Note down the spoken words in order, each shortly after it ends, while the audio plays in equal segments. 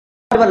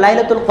এবার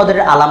লাইলাতুল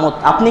কদরের আলামত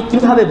আপনি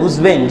কিভাবে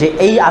বুঝবেন যে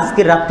এই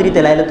আজকের রাত্রিতে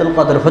লাইলাতুল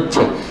কদর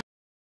হচ্ছে?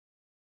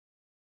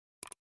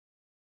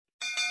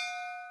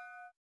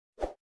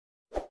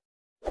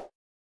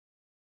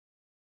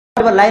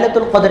 এবার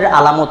লাইলাতুল কদরের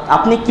আলামত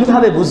আপনি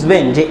কিভাবে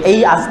বুঝবেন যে এই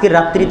আজকের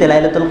রাত্রিতে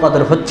লাইলাতুল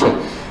কদর হচ্ছে?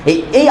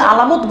 এই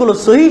আলামতগুলো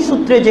সহিহ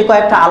সূত্রে যে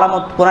কয়েকটা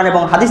আলামত কোরআন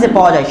এবং হাদিসে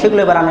পাওয়া যায় সেগুলো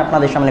এবার আমি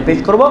আপনাদের সামনে পেশ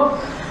করব।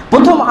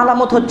 প্রথম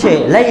আলামত হচ্ছে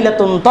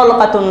লাইলাতুন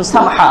তালকাতুন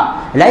সামহা,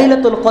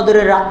 লাইলাতুল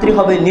কদরের রাত্রি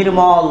হবে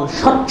নির্মল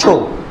স্বচ্ছ।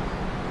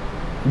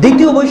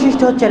 দ্বিতীয়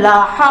বৈশিষ্ট্য হচ্ছে লা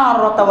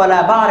হারাতা ওয়ালা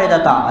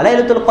বারিদাতা,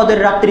 লাইলাতুল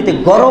কদরের রাত্রিতে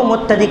গরম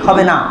অত্যাধিক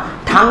হবে না,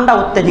 ঠান্ডা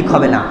অত্যাধিক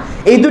হবে না।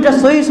 এই দুটো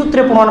সহিহ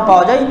সূত্রে প্রমাণ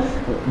পাওয়া যায়,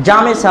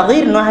 জামে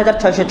সাগীর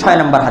 9606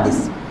 নম্বর হাদিস।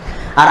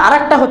 আর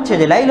আরেকটা হচ্ছে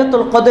যে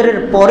লাইলাতুল কদরের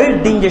পরের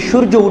দিন যে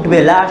সূর্য উঠবে,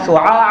 লা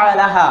শুআআ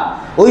লাহা,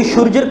 ওই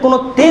সূর্যের কোনো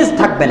তেজ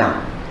থাকবে না,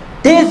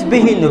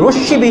 তেজবিহীন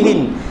রশ্মিবিহীন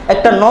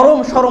একটা নরম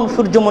সরম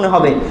সূর্য মনে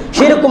হবে,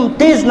 সেরকম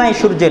তেজ নাই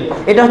সূর্যের।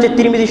 এটা হচ্ছে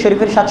তিরমিজি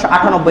শরীফের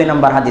 798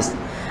 নম্বর হাদিস।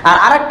 আর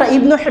আরেকটা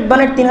ইবনে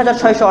হিব্বানের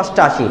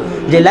 3688,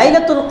 যে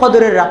লাইলাতুল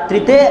কদরের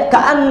রাত্রিতে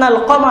কাআন্নাল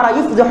কমারা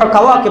ইফযুহু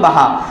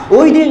কাওয়াকিবাহা,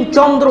 ওই দিন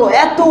চন্দ্র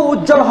এত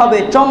উজ্জ্বল হবে,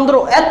 চন্দ্র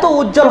এত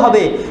উজ্জ্বল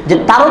হবে যে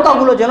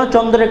তারকাগুলো যেন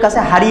চন্দ্রের কাছে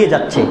হারিয়ে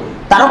যাচ্ছে,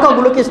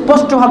 তারকাগুলোকে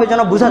স্পষ্টভাবে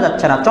যেন বোঝা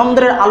যাচ্ছে না,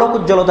 চন্দ্রের আলোক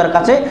উজ্জ্বলতার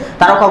কাছে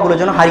তারকাগুলো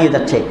যেন হারিয়ে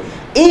যাচ্ছে।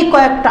 এই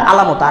কয়েকটা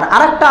আলামত। আর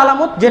আরেকটা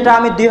আলামত যেটা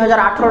আমি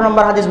 2018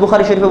 নম্বর হাদিস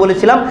বুখারী শরীফে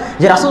বলেছিলাম,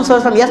 যে রাসূল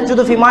সাল্লাল্লাহু আলাইহি ওয়াসাল্লাম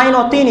ইয়াসজুদু ফি মাইন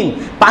ওয়া তিনিন,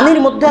 পানির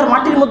মধ্যে আর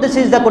মাটির মধ্যে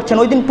সিজদা করছেন।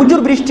 ওই দিন প্রচুর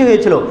বৃষ্টি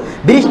হয়েছিল,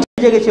 বৃষ্টি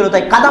জেগেছিল,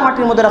 তাই কাদা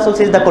মাটির মধ্যে রাসূল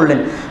সিজদা করলেন।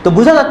 তো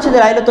বোঝা যাচ্ছে যে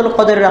লাইলাতুল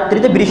কদরের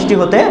রাত্রিতে বৃষ্টি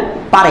হতে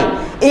পারে।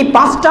 এই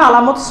পাঁচটা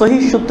আলামত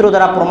সহিহ সূত্র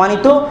দ্বারা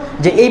প্রমাণিত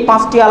যে এই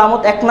পাঁচটি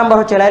আলামত। এক নম্বর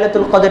হচ্ছে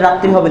লাইলাতুল কদরের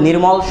রাত্রি হবে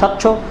নির্মল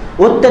স্বচ্ছ,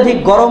 অত্যাধিক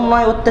গরম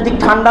নয়, অত্যাধিক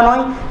ঠান্ডা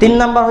নয়। 3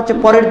 নম্বর হচ্ছে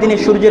পরের দিনে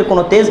সূর্যের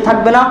কোনো তেজ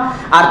থাকবে না।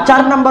 আর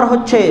 4 নম্বর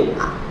হচ্ছে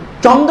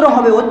চন্দ্র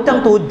হবে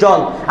অত্যন্ত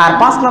উজ্জ্বল। আর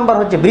 5 নম্বর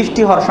হচ্ছে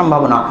বৃষ্টি হওয়ার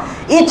সম্ভাবনা।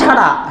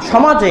 এছাড়া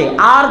সমাজে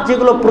আর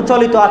যেগুলো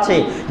প্রচলিত আছে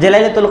যে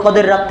লাইলাতুল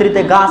কদরের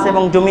রাত্রিতে গাছ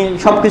এবং জমি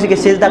সব কিছুকে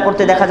সিজদা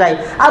করতে দেখা যায়,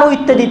 আরও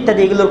ইত্যাদি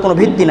ইত্যাদি, এগুলোর কোনো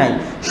ভিত্তি নাই।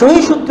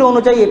 সহিহ সূত্র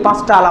অনুযায়ী এই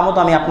 5টা আলামত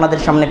আমি আপনাদের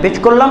সামনে পেশ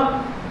করলাম।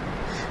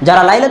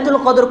 যারা লাইলাতুল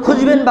কদর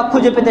খুঁজবেন বা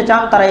খুঁজে পেতে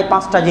চান তারা এই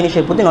 5টা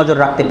জিনিসের প্রতি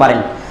নজর রাখতে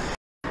পারেন।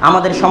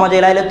 আমাদের সমাজে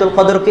লাইলাতুল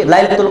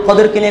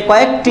কদরকে নিয়ে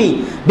কয়েকটি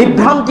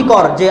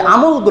বিভ্রান্তিকর যে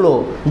আমলগুলো,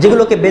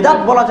 যেগুলোকে বেদাত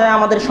বলা যায়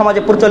আমাদের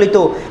সমাজে প্রচলিত,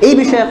 এই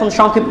বিষয়ে এখন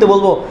সংক্ষিপ্ত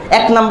বলবো।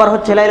 1 নম্বর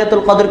হচ্ছে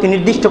লাইলাতুল কদরকে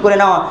নির্দিষ্ট করে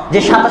নেওয়া যে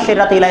 27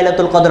 রাতে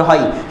লাইলাতুল কদর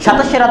হয়।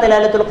 27 রাতে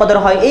লাইলাতুল কদর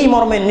হয় এই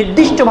মর্মে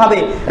নির্দিষ্টভাবে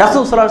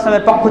রাসূল সাল্লাল্লাহু আলাইহি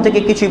ওয়াসাল্লামের পক্ষ থেকে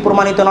কিছুই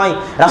প্রমাণিত নয়।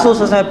 রাসূল সাল্লাল্লাহু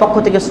আলাইহি ওয়াসাল্লামের পক্ষ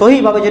থেকে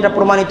সহিহভাবে যেটা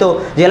প্রমাণিত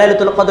যে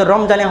লাইলাতুল কদর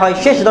রমজানে হয়,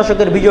 শেষ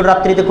দশকের বিজোড়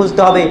রাত্রিতে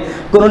খুঁজতে হবে।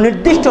 কোনো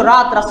নির্দিষ্ট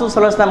রাত রাসূল সাল্লাল্লাহু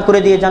আলাইহি ওয়াসাল্লাম করে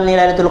দিয়ে যাননি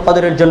লাইলাতুল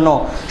কদরের জন্য।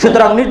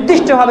 সুতরাং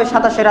নির্দিষ্ট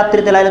 27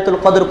 রাত্রিতে লাইলাতুল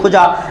কদর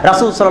খোঁজা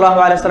রাসূল সাল্লাল্লাহু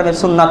আলাইহি ওয়াসাল্লামের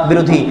সুন্নাত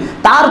বিরোধী।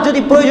 তার যদি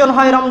প্রয়োজন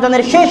হয়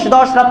রমজানের শেষ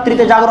 10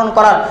 রাত্রিতে জাগরণ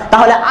করার,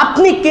 তাহলে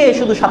আপনি কে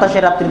শুধু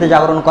 27 রাত্রিতে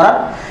জাগরণ করার?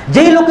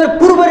 যেই লোকের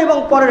পূর্বের এবং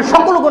পরের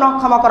সকল গুনাহ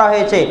ক্ষমা করা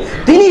হয়েছে,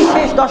 তিনি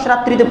শেষ 10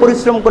 রাত্রিতে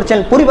পরিশ্রম করছেন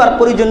পরিবার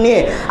পরিজন নিয়ে,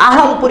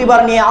 আহল পরিবার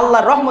নিয়ে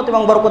আল্লাহর রহমত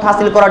এবং বরকত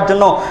হাসিল করার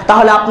জন্য।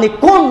 তাহলে আপনি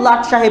কোন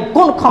লাট সাহেব,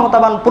 কোন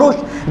ক্ষমতাবান পুরুষ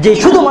যে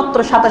শুধুমাত্র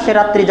 27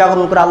 রাত্রি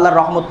জাগরণ করে আল্লাহর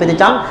রহমত পেতে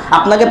চান?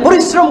 আপনাকে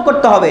পরিশ্রম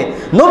করতে হবে।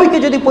 নবীকে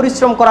যদি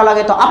পরিশ্রম করা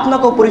লাগে তো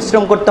আপনাকেও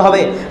পরিশ্রম করতে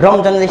হবে।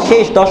 রমজানের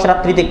শেষ 10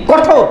 রাত্রিতে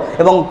কঠোর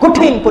এবং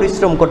কঠিন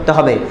পরিশ্রম করতে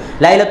হবে।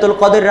 লাইলাতুল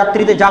কদর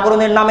রাত্রিতে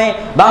জাগরণের নামে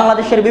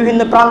বাংলাদেশের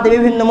বিভিন্ন প্রান্তে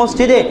বিভিন্ন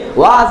মসজিদে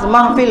ওয়াজ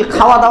মাহফিল,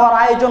 খাওয়া দাওয়ার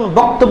আয়োজন,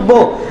 বক্তব্য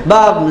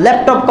বা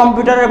ল্যাপটপ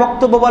কম্পিউটারের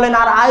বক্তব্য বলেন,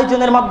 আর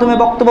আয়োজনের মাধ্যমে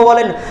বক্তব্য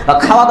বলেন,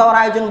 খাওয়া দাওয়ার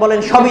আয়োজন বলেন,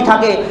 সবই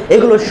থাকে।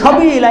 এগুলো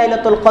সবই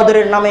লাইলাতুল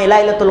কদরের নামে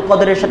লাইলাতুল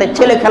কদরের সাথে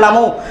ছেলে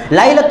খেলামো,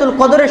 লাইলাতুল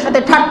কদরের সাথে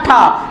ঠাট্টা,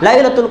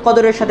 লাইলাতুল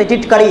কদরের সাথে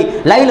টিটকারি।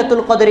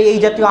 লাইলাতুল কদরে এই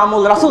জাতীয়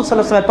আমল রাসূল সাল্লাল্লাহু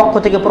আলাইহি ওয়াসাল্লামের পক্ষ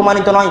থেকে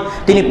প্রমাণিত নয়।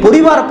 তিনি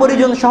পরিবার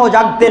পরিজন সহ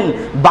জাগতেন,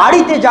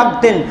 বাড়িতে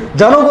জাগতেন,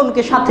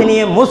 জনগণকে সাথে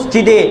নিয়ে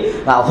মসজিদে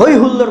হই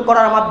হুল্লোড়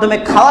করার মাধ্যমে,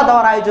 খাওয়া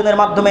দাওয়ার আয়োজনের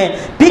মাধ্যমে।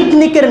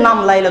 পিকনিকের নাম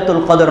লাইলাতুল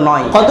কদর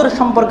নয়। কদর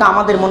সম্পর্কে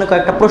আমাদের মনে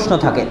কয়েকটা প্রশ্ন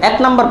থাকে। 1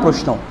 নম্বর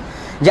প্রশ্ন,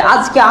 যে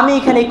আজকে আমি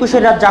এখানে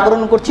 21 রাত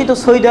জাগরণ করছি, তো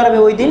সৌদি আরবে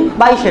ওই দিন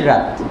 22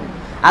 রাত।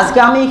 আজকে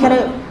আমি এখানে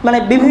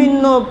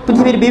বিভিন্ন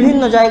পৃথিবীর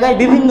বিভিন্ন জায়গায়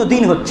বিভিন্ন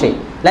দিন হচ্ছে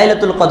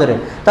লাইলাতুল কদরের,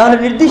 তাহলে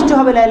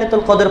নির্দিষ্টভাবে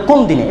লাইলাতুল কদর কোন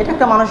দিনে? এটা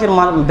একটা মানুষের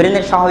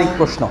ব্রেনের স্বাভাবিক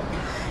প্রশ্ন।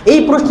 এই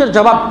প্রশ্নের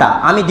জবাবটা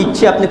আমি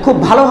দিচ্ছি, আপনি খুব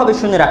ভালোভাবে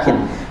শুনে রাখেন।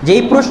 যে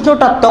এই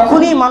প্রশ্নটা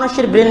তখনই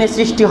মানুষের ব্রেনে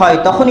সৃষ্টি হয়,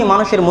 তখনই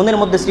মানুষের মনের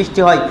মধ্যে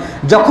সৃষ্টি হয়,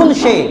 যখন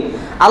সে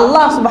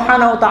আল্লাহ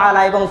সুবহানাহু ওয়া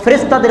তাআলা এবং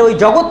ফেরেশতাদের ওই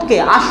জগৎকে,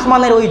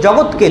 আসমানের ওই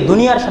জগৎকে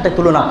দুনিয়ার সাথে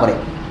তুলনা করে।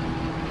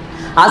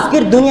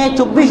 আজকের দুনিয়ায়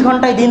 24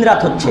 ঘন্টায় দিন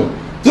রাত হচ্ছে,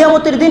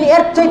 কিয়ামতের দিন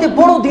এর চাইতে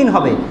বড় দিন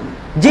হবে,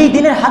 যেই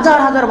দিনের হাজার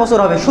হাজার বছর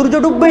হবে, সূর্য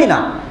ডুববেই না।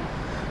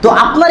 তো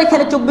আপনার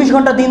এখানে 24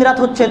 ঘন্টা দিন রাত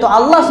হচ্ছে, তো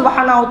আল্লাহ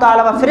সুবহানাহু ওয়া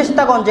তাআলা বা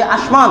ফেরেশতাগণ যে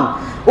আসমান,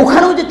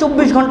 ওখানেও যে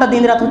 24 ঘন্টা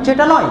দিন রাত হচ্ছে,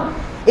 এটা নয়।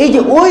 এই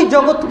যে ওই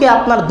জগৎকে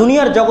আপনার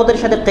দুনিয়ার জগতের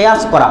সাথে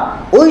কিয়াস করা,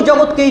 ওই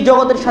জগৎকে এই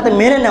জগতের সাথে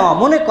মেনে নেওয়া,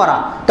 মনে করা,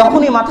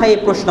 তখনই মাথায় এই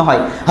প্রশ্ন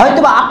হয়।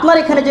 হয়তোবা আপনার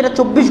এখানে যেটা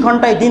 24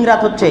 ঘন্টায় দিন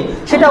রাত হচ্ছে,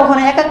 সেটা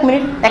ওখানে 1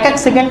 মিনিট 1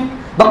 সেকেন্ড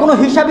বা কোনো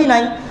হিসাবই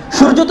নাই।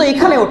 সূর্য তো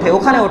এখানে ওঠে,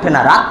 ওখানে ওঠে না,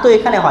 রাত তো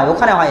এখানে হয়,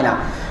 ওখানে হয় না।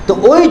 তো তো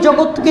ওই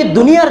জগৎকে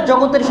দুনিয়ার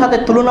জগতের সাথে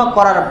তুলনা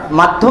করার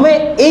মাধ্যমে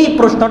এই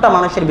প্রশ্নটা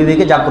মানুষের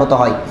বিবেকে জাগ্রত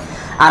হয়।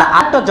 আর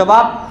একটা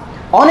জবাব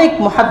অনেক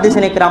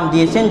মুহাদ্দিসিন ইকরাম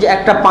দিয়েছেন যে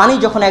একটা পানি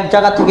যখন এক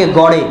জায়গা থেকে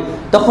গড়ে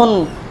তখন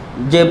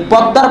যে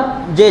পদ্মার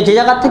যে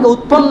জায়গা থেকে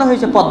উৎপন্ন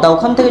হয়েছে পদ্মা,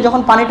 ওখান থেকে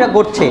যখন পানিটা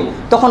গড়ছে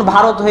তখন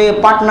ভারত হয়ে,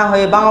 পাটনা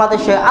হয়ে,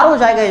 বাংলাদেশে আরও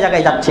জায়গায়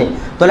জায়গায় যাচ্ছে।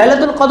 তো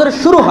লাইলাতুল কদর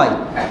শুরু হয়,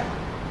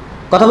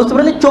 কথা বুঝতে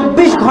পারেন,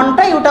 24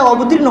 ঘন্টায় ওটা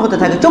অবতীর্ণ হতে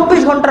থাকে।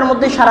 24 ঘন্টার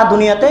মধ্যে সারা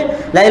দুনিয়াতে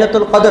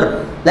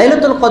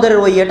লাইলাতুল কদরের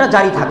ওই এটা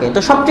জারি থাকে। তো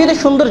সবচেয়ে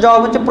সুন্দর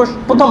জবাব হচ্ছে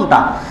প্রথমটা,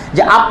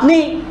 যে আপনি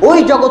ওই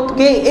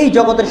জগৎকে এই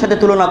জগতের সাথে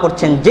তুলনা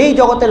করছেন, যেই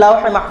জগতে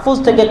লাওহে মাহফুজ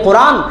থেকে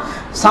কোরআন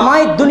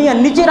সামায়ের দুনিয়া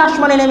নিচের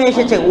আসমানে নেমে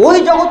এসেছে, ওই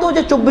জগতেও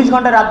যে 24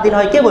 ঘন্টা রাত দিন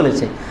হয় কে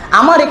বলেছে?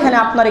 আমার এখানে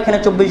আপনার এখানে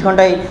 24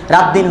 ঘন্টায়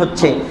রাত দিন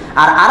হচ্ছে।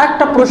 আর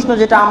আরেকটা প্রশ্ন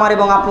যেটা আমার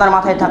এবং আপনার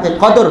মাথায় থাকে,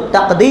 কদর,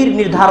 তাকদীর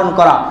নির্ধারণ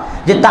করা,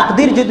 যে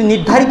তাকদীর যদি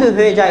নির্ধারিত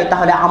হয়ে যায়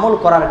তাহলে আমল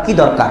করার কি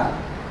দরকার?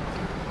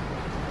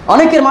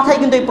 অনেকের মাথায়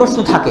কিন্তু এই প্রশ্ন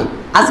থাকে।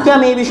 আজকে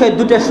আমি এই বিষয়ে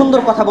দুটো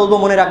সুন্দর কথা বলবো,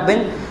 মনে রাখবেন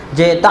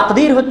যে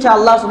তাকদীর হচ্ছে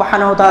আল্লাহ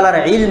সুবহানাহু ওয়া তাআলার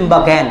ইলম বা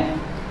জ্ঞান।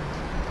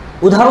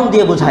 উদাহরণ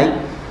দিয়ে বোঝাই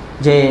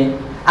যে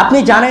আপনি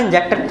জানেন যে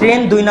একটা ট্রেন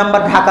 2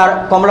 নম্বর ঢাকার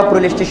কমলাপুর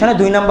রেল স্টেশনে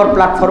 2 নম্বর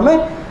প্ল্যাটফর্মে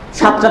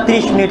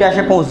 7:30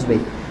 এসে পৌঁছবে।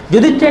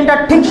 যদি ট্রেনটা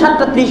ঠিক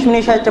 7:30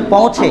 এসে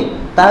পৌঁছে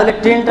তাহলে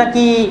ট্রেনটা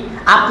কি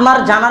আপনার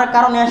জানার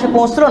কারণে এসে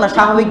পৌঁছলো না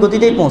স্বাভাবিক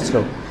গতিতেই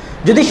পৌঁছলো?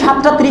 যদি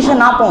 7:30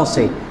 না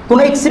পৌঁছে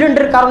কোনো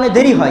অ্যাক্সিডেন্টের কারণে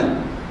দেরি হয়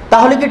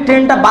তাহলে কি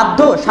ট্রেনটা বাধ্য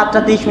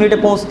 7:30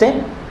 পৌঁছতে?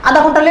 আধা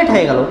ঘন্টা লেট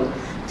হয়ে গেল।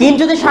 কিন্তু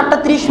যদি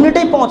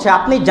 7:30 পৌঁছে,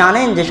 আপনি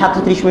জানেন যে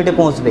 7:30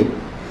 পৌঁছবে,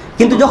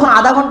 কিন্তু যখন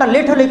আধা ঘন্টা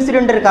লেট হলো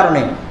অ্যাক্সিডেন্টের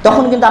কারণে,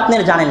 তখন কিন্তু আপনি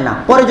জানেন না।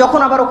 পরে যখন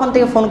আবার ওখান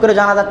থেকে ফোন করে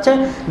জানা যাচ্ছে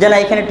যে না,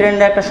 এখানে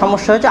ট্রেনের একটা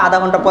সমস্যা হয়েছে, আধা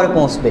ঘন্টা পরে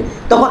পৌঁছবে,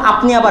 তখন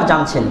আপনি আবার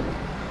জানছেন।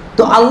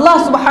 তো আল্লাহ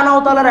সুবহানাহু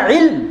ওয়া তাআলার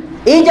ইলম,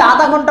 এই যে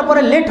আধা ঘন্টা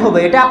পরে লেট হবে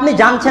এটা আপনি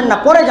জানছেন না,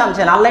 পরে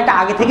জানছেন, আল্লাহ এটা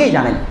আগে থেকেই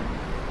জানেন।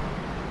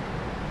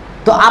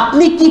 তো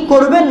আপনি কি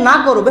করবেন না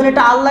করবেন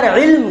এটা আল্লাহর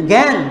ইলম,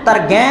 জ্ঞান, তার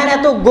জ্ঞান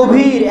এত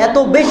গভীর, এত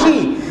বেশি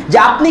যে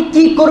আপনি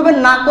কি করবেন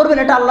না করবেন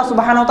এটা আল্লাহ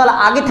সুবহানাহু ওয়া তাআলা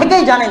আগে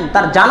থেকেই জানেন।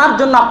 তার জানার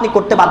জন্য আপনি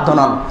করতে বাধ্য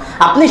নন,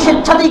 আপনি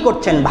স্বেচ্ছাতেই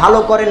করছেন। ভালো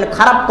করেন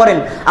খারাপ করেন,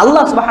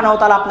 আল্লাহ সুবহানাহু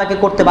ওয়া তাআলা আপনাকে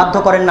করতে বাধ্য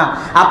করেন না,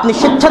 আপনি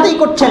স্বেচ্ছাতেই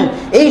করছেন।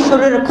 এই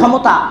শরীরের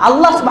ক্ষমতা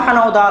আল্লাহ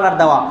সুবহানাহু ওয়া তাআলার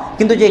দেওয়া,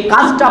 কিন্তু যে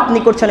কাজটা আপনি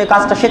করছেন এই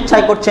কাজটা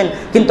স্বেচ্ছায় করছেন।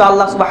 কিন্তু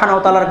আল্লাহ সুবহানাহু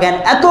ওয়া তাআলার জ্ঞান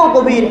এত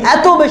গভীর,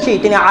 এত বেশি,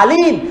 তিনি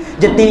আলিম,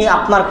 যে তিনি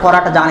আপনার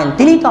করাটা জানেন,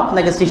 তিনিই তো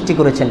আপনাকে সৃষ্টি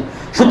করেছেন।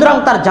 সুতরাং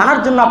তার জানার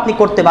জন্য আপনি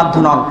করতে বাধ্য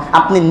নন,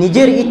 আপনি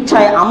নিজের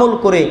ইচ্ছায় আমল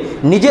করে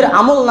নিজের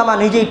আমল নামা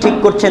নিজেই ঠিক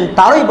করছেন,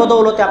 তারই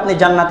বদৌলতে আপনি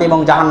জান্নাতে এবং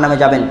জাহান্নামে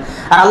যাবেন।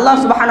 আর আল্লাহ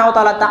সুবহানাহু ওয়া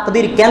তাআলা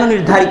তাকদীর কেন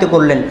নির্ধারিত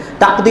করলেন?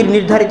 তাকদীর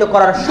নির্ধারিত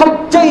করার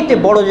সবচাইতে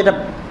বড় যেটা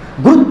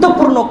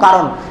গুরুত্বপূর্ণ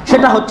কারণ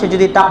সেটা হচ্ছে,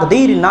 যদি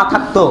তাকদীর না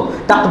থাকতো,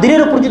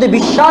 তাকদীরের উপর যদি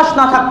বিশ্বাস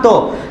না থাকতো,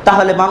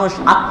 তাহলে মানুষ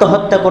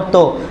আত্মহত্যা করত,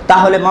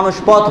 তাহলে মানুষ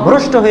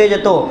পথভ্রষ্ট হয়ে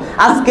যেত।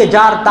 আজকে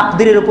যার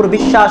তাকদীরের উপর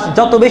বিশ্বাস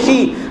যত বেশি,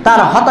 তার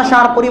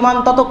হতাশার পরিমাণ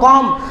তত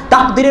কম।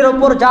 তাকদীরের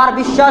উপর যার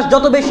বিশ্বাস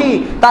যত বেশি,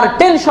 তার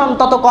টেনশন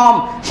তত কম।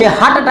 সে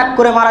হার্ট অ্যাটাক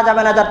করে মারা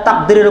যাবে না যার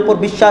তাকদীরের উপর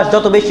বিশ্বাস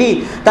যত বেশি,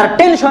 তার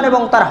টেনশন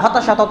এবং তার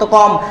হতাশা তত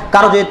কম।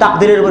 কারো যদি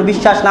তাকদীরের উপর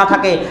বিশ্বাস না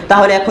থাকে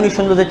তাহলে এখনই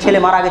শুনলো যে ছেলে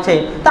মারা গেছে,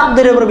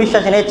 তাকদীরের উপর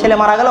বিশ্বাস নেই, ছেলে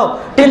মারা গেল,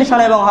 টেনশন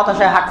এবং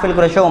হতাশায় হার্ট ফেল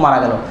করে সেও মারা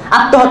গেল।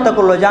 আত্মহত্যা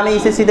করলো যে আমি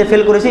এসএসসিতে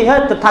ফেল করেছি,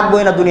 হ্যাঁ তো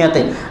থাকবোই না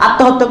দুনিয়াতে,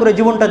 আত্মহত্যা করে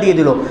জীবনটা দিয়ে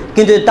দিল।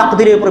 কিন্তু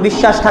তাকদীরের উপর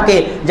বিশ্বাস থাকে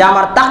যে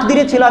আমার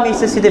তাকদীরে ছিল আমি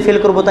এসএসসিতে ফেল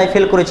করবো, তাই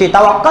ফেল করেছি,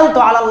 তাওয়াক্কালতু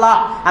আলাল্লাহ,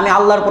 আমি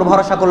আল্লাহর উপর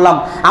ভরসা করলাম,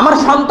 আমার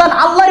সন্তান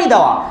আল্লাহরই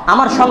দেওয়া,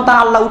 আমার সন্তান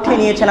আল্লাহ উঠিয়ে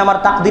নিয়েছেন, আমার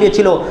তাকদীরে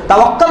ছিল,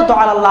 তাওয়াক্কালতু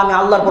আলাল্লাহ, আমি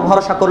আল্লাহর উপর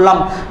ভরসা করলাম।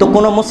 তো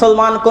কোনো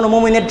মুসলমান, কোনো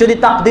মুমিনের যদি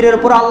তাকদীরের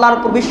উপর, আল্লাহর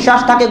উপর বিশ্বাস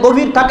থাকে,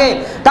 গভীর থাকে,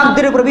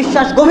 তাকদীরের উপর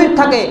বিশ্বাস গভীর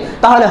থাকে,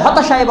 তাহলে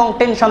হতাশা এবং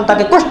টেনশন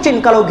তাকে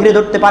কোশ্চিনকালেও ঘিরে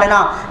ধরতে পারে না।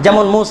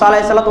 যেমন মূসা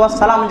আলাইহিস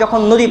সালাম যখন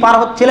নদী পার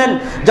হচ্ছিলেন,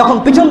 যখন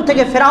পিছন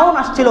থেকে ফেরাউন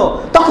আসছিল,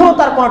 তখনও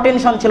তার কোনো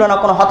টেনশন ছিল না,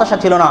 কোনো হতাশা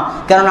ছিল না,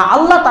 কেননা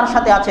আল্লাহ তার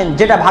সাথে আছেন,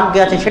 যেটা ভাগ্যে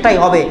আছে সেটাই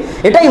হবে।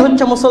 এটাই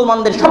হচ্ছে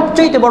মুসলমানদের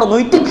সবচেয়ে বড়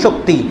নৈতিক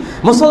শক্তি।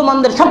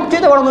 মুসলমানদের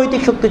সবচেয়ে বড়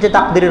নৈতিক শক্তি হচ্ছে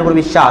তাকদীরের উপর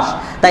বিশ্বাস।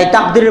 তাই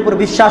তাকদীরের উপর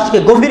বিশ্বাসকে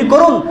গভীর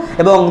করুন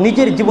এবং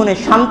নিজের জীবনে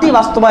শান্তি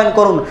বাস্তবায়ন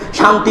করুন।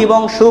 শান্তি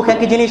এবং সুখ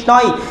একই জিনিস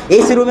নয়।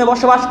 এসি রুমে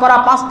বসবাস করা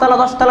 5 তলা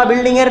 10 তলা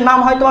বিল্ডিং এর নাম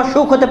হয়তো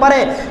সুখ হতে পারে,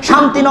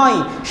 শান্তি নয়।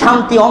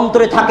 শান্তি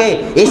অন্তরে থাকে।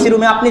 এসি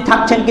রুমে আপনি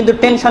থাকছেন কিন্তু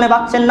টেনশনে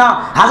বাঁচছেন না,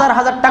 হাজার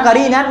হাজার টাকা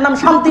ঋণ, এর নাম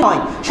শান্তি নয়।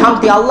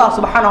 শান্তি আল্লাহ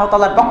সুবহানাহু ওয়া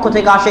তাআলার পক্ষ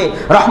থেকে আসে,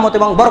 রহমত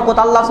এবং বরকত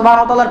আল্লাহ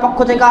সুবহানাহু ওয়া তাআলার পক্ষ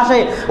থেকে আসে।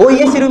 ওই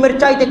এসি রুমের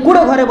চাইতে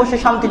কুড়ে ঘরে বসে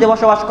শান্তিতে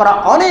বসবাস করা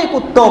অনেক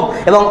উত্তম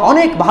এবং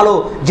অনেক ভালো,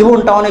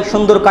 জীবনটা অনেক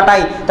সুন্দর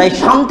কাটায়। তাই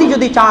শান্তি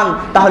যদি চান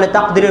তাহলে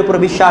তাকদীরের উপর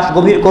বিশ্বাস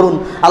গভীর করুন।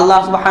 আল্লাহ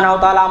সুবহানাহু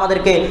ওয়া তাআলা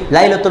আমাদেরকে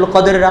লাইলাতুল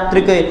কদরের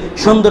রাত্রিকে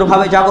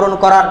সুন্দরভাবে জাগরণ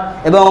করার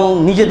এবং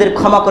নিজেদের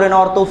ক্ষমা করে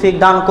নেওয়ার তৌফিক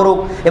দান করুক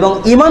এবং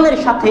ঈমানের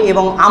সাথে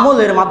এবং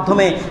আমলের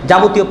মাধ্যমে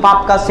যাবতীয় পাপ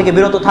কাজ থেকে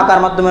বিরত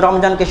থাকার মাধ্যমে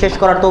রমজানকে শেষ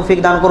করার তৌফিক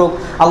দান করুক।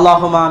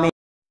 আল্লাহুম্মা আমিন।